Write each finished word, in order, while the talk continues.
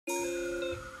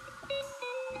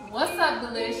What's up,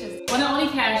 Delicious? One and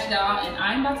only Kash Doll, and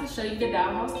I'm about to show you the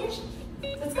dollhouse kitchen.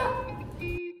 Let's go.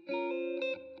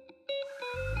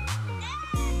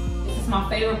 This is my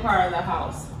favorite part of the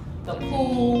house. The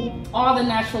pool, all the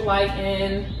natural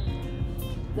lighting,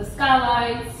 the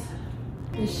skylights.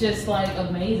 It's just like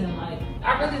amazing. Like,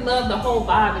 I really love the whole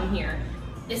vibe in here.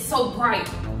 It's so bright.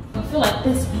 I feel like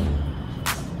this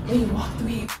when you walk through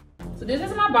here. So this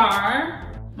is my bar.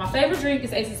 My favorite drink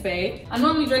is Ace of Spades. I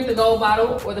normally drink the gold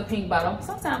bottle or the pink bottle,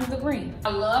 sometimes the green. I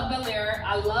love Bel Air.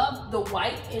 I love the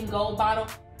white and gold bottle,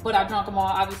 but I drunk them all,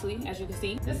 obviously, as you can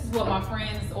see. This is what my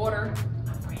friends order.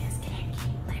 My friends can't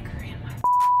keep liquor in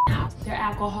my house. They're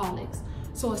alcoholics.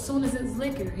 So as soon as it's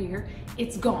liquor here,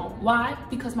 it's gone. Why?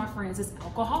 Because my friends is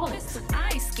alcoholics. I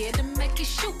ain't scared to make it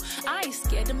shoot. I ain't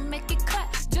scared to make it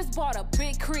clap. Just bought a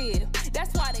big crib.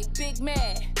 That's why they big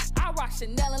mad. I rock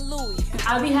Chanel and Louis.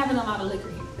 I'll be having a lot of liquor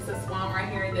here. It's a swan right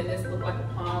here, and then this looks like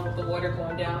a pond with the water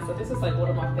going down. So this is like one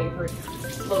of my favorite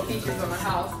little features on the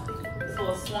house. This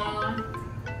little swan.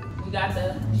 We got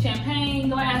the champagne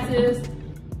glasses,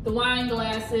 the wine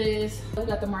glasses. We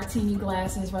got the martini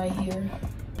glasses right here.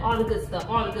 All the good stuff,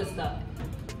 all the good stuff.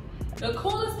 The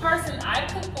coolest person I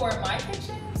cooked for in my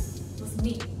kitchen was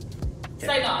me.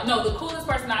 Say no, the coolest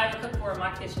person I ever cooked for in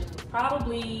my kitchen was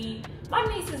probably my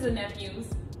nieces and nephews.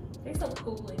 They're so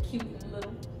cool and cute and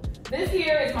little. This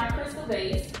here is my crystal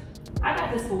vase. I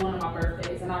got this for one of my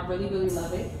birthdays and I really, really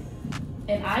love it.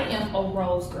 And I am a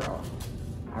rose girl.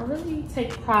 I really take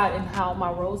pride in how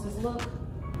my roses look.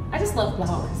 I just love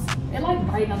flowers. They like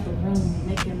brighten up the room and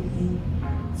make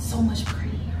everything so much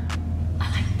prettier.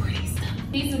 I like pretty stuff.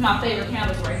 These are my favorite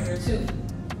candles right here too.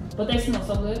 But they smell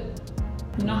so good.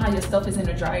 You know how your stuff is in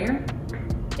the dryer?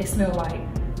 It smells like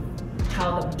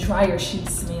how the dryer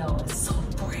sheets smell. It's so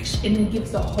fresh, and it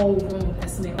gives the whole room that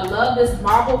smell. I love this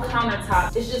marble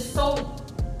countertop. It's just so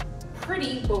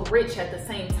pretty but rich at the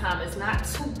same time. It's not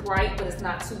too bright, but it's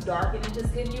not too dark, and it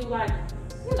just gives you like,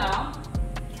 you know,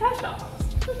 Kash Doll.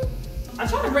 I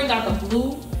try to bring out the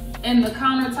blue in the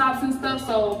countertops and stuff,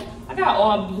 so I got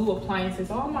all blue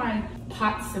appliances. All my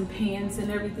pots and pans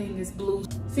and everything is blue.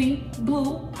 See,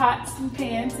 blue pots and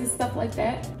pans and stuff like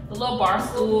that. The little bar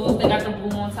stools, they got the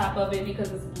blue on top of it because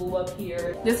it's blue up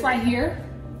here. This right here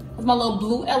is my little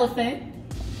blue elephant.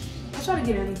 I try to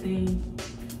get everything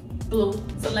blue.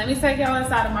 So let me take y'all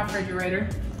inside of my refrigerator.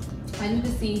 As you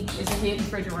can see, it's a hidden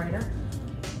refrigerator.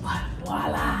 But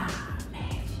voila,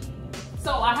 magic.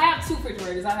 So I have two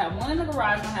refrigerators. I have one in the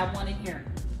garage and I have one in here.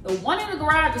 The one in the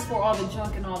garage is for all the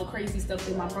junk and all the crazy stuff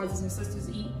that my brothers and sisters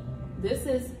eat. This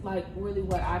is like really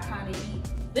what I kind of eat.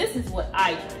 This is what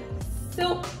I drink.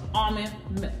 Silk almond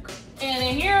milk. And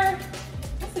in here,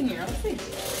 what's in here? Let's see.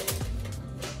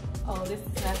 Oh, this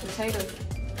is mashed potatoes.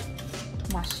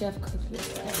 My chef cooked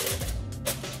this.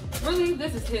 Really,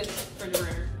 this is his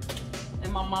refrigerator.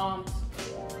 And my mom's.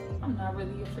 I'm not really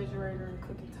a refrigerator and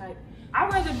cooking type.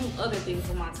 I'd rather do other things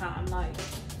in my time, like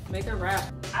make a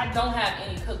wrap. I don't have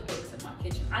any cookbooks in my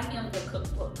kitchen. I am the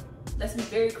cookbook. Let's be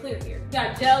very clear here. We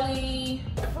got jelly,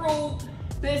 fruit,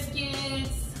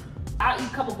 biscuits. I'll eat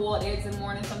a couple boiled eggs in the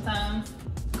morning sometimes.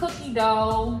 Cookie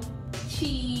dough,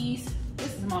 cheese.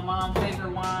 This is my mom's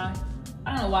favorite wine.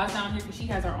 I don't know why it's down here because she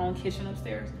has her own kitchen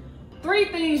upstairs. 3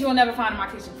 things you'll never find in my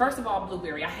kitchen. First of all,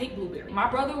 blueberry. I hate blueberry. My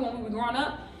brother, when we were growing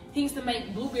up, he used to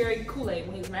make blueberry Kool-Aid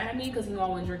when he was mad at me because he knew I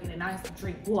wasn't drinking it and I used to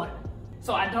drink water.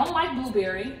 So I don't like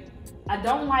blueberry. I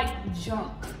don't like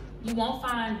junk. You won't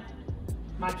find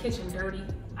my kitchen dirty.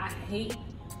 I hate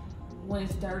when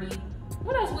it's dirty.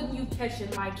 What else wouldn't you catch in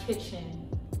my kitchen?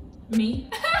 Me?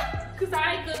 Cause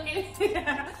I ain't cooking.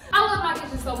 I love my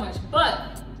kitchen so much,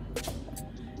 but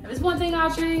if there's one thing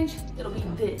I'll change, it'll be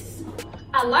this.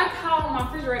 I like how my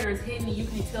refrigerator is hidden and you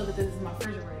can tell that this is my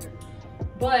refrigerator.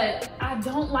 But I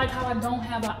don't like how I don't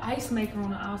have an ice maker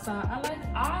on the outside. I like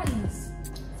ice.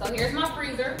 So here's my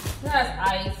freezer. It has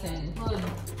ice and little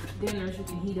dinners you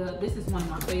can heat up. This is one of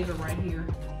my favorite right here.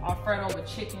 Alfredo with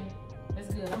chicken.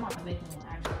 It's good. I'm about to make one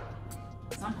actually.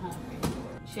 Cause I'm hungry.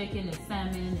 Chicken and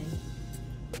salmon and,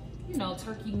 you know,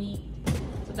 turkey meat.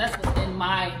 So that's what's in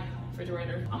my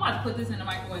refrigerator. I'm about to put this in the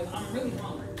microwave. I'm really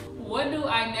hungry. What do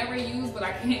I never use but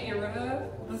I can't get rid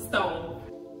of? The stove.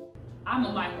 I'm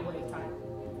a microwave type.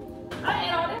 I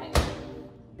ain't all that.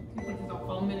 You think it's about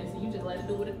 4 minutes and you just let it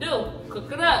do what it do.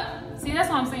 Cook it up. See, that's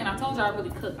what I'm saying. I told you I really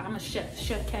cook. I'm a chef,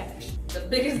 Chef Kash. The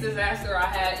biggest disaster I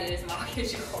had is my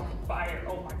kitchen caught on fire.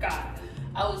 Oh my God.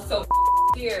 I was so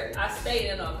scared. I stayed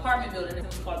in an apartment building. It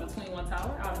was called the 21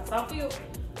 Tower out in Southfield.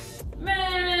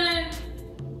 Man,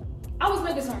 I was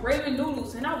making some ramen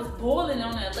noodles and I was boiling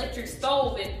on the electric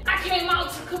stove and I came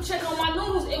out to come check on my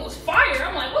noodles. It was fire.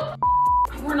 I'm like, what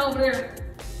the? I went over there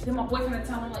Then my boyfriend would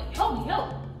tell me like, help me,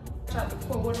 help. Try to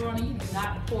pour water on it. You do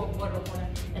not pour water on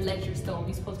an electric stove.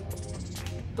 You're supposed to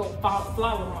throw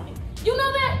flour on it. You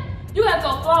know that? You gotta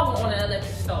throw flour on an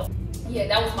electric stove. Yeah,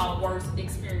 that was my worst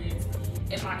experience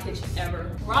in my kitchen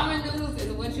ever. Ramen noodles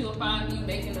is what you'll find me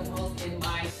making the most in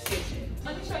my kitchen.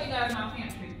 Let me show you guys my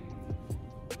pantry.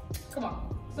 Come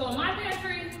on. So in my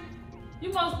pantry,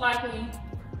 you most likely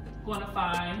gonna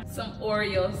find some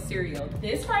Oreo cereal.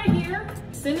 This right here,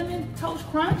 Cinnamon Toast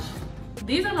Crunch.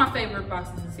 These are my favorite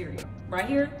boxes of cereal. Right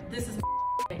here, this is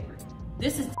my favorite.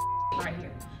 This is right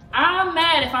here. I'm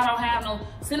mad if I don't have no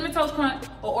Cinnamon Toast Crunch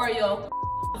or Oreo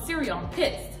cereal. I'm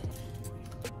pissed.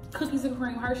 Cookies and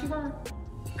cream Hershey bar.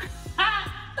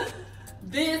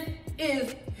 This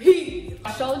is heat.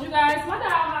 I showed you guys my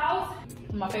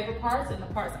dollhouse, my favorite parts and the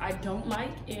parts I don't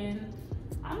like, and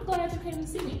I'm glad you came to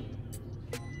see me.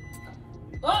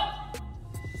 Oh,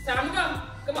 it's time to go.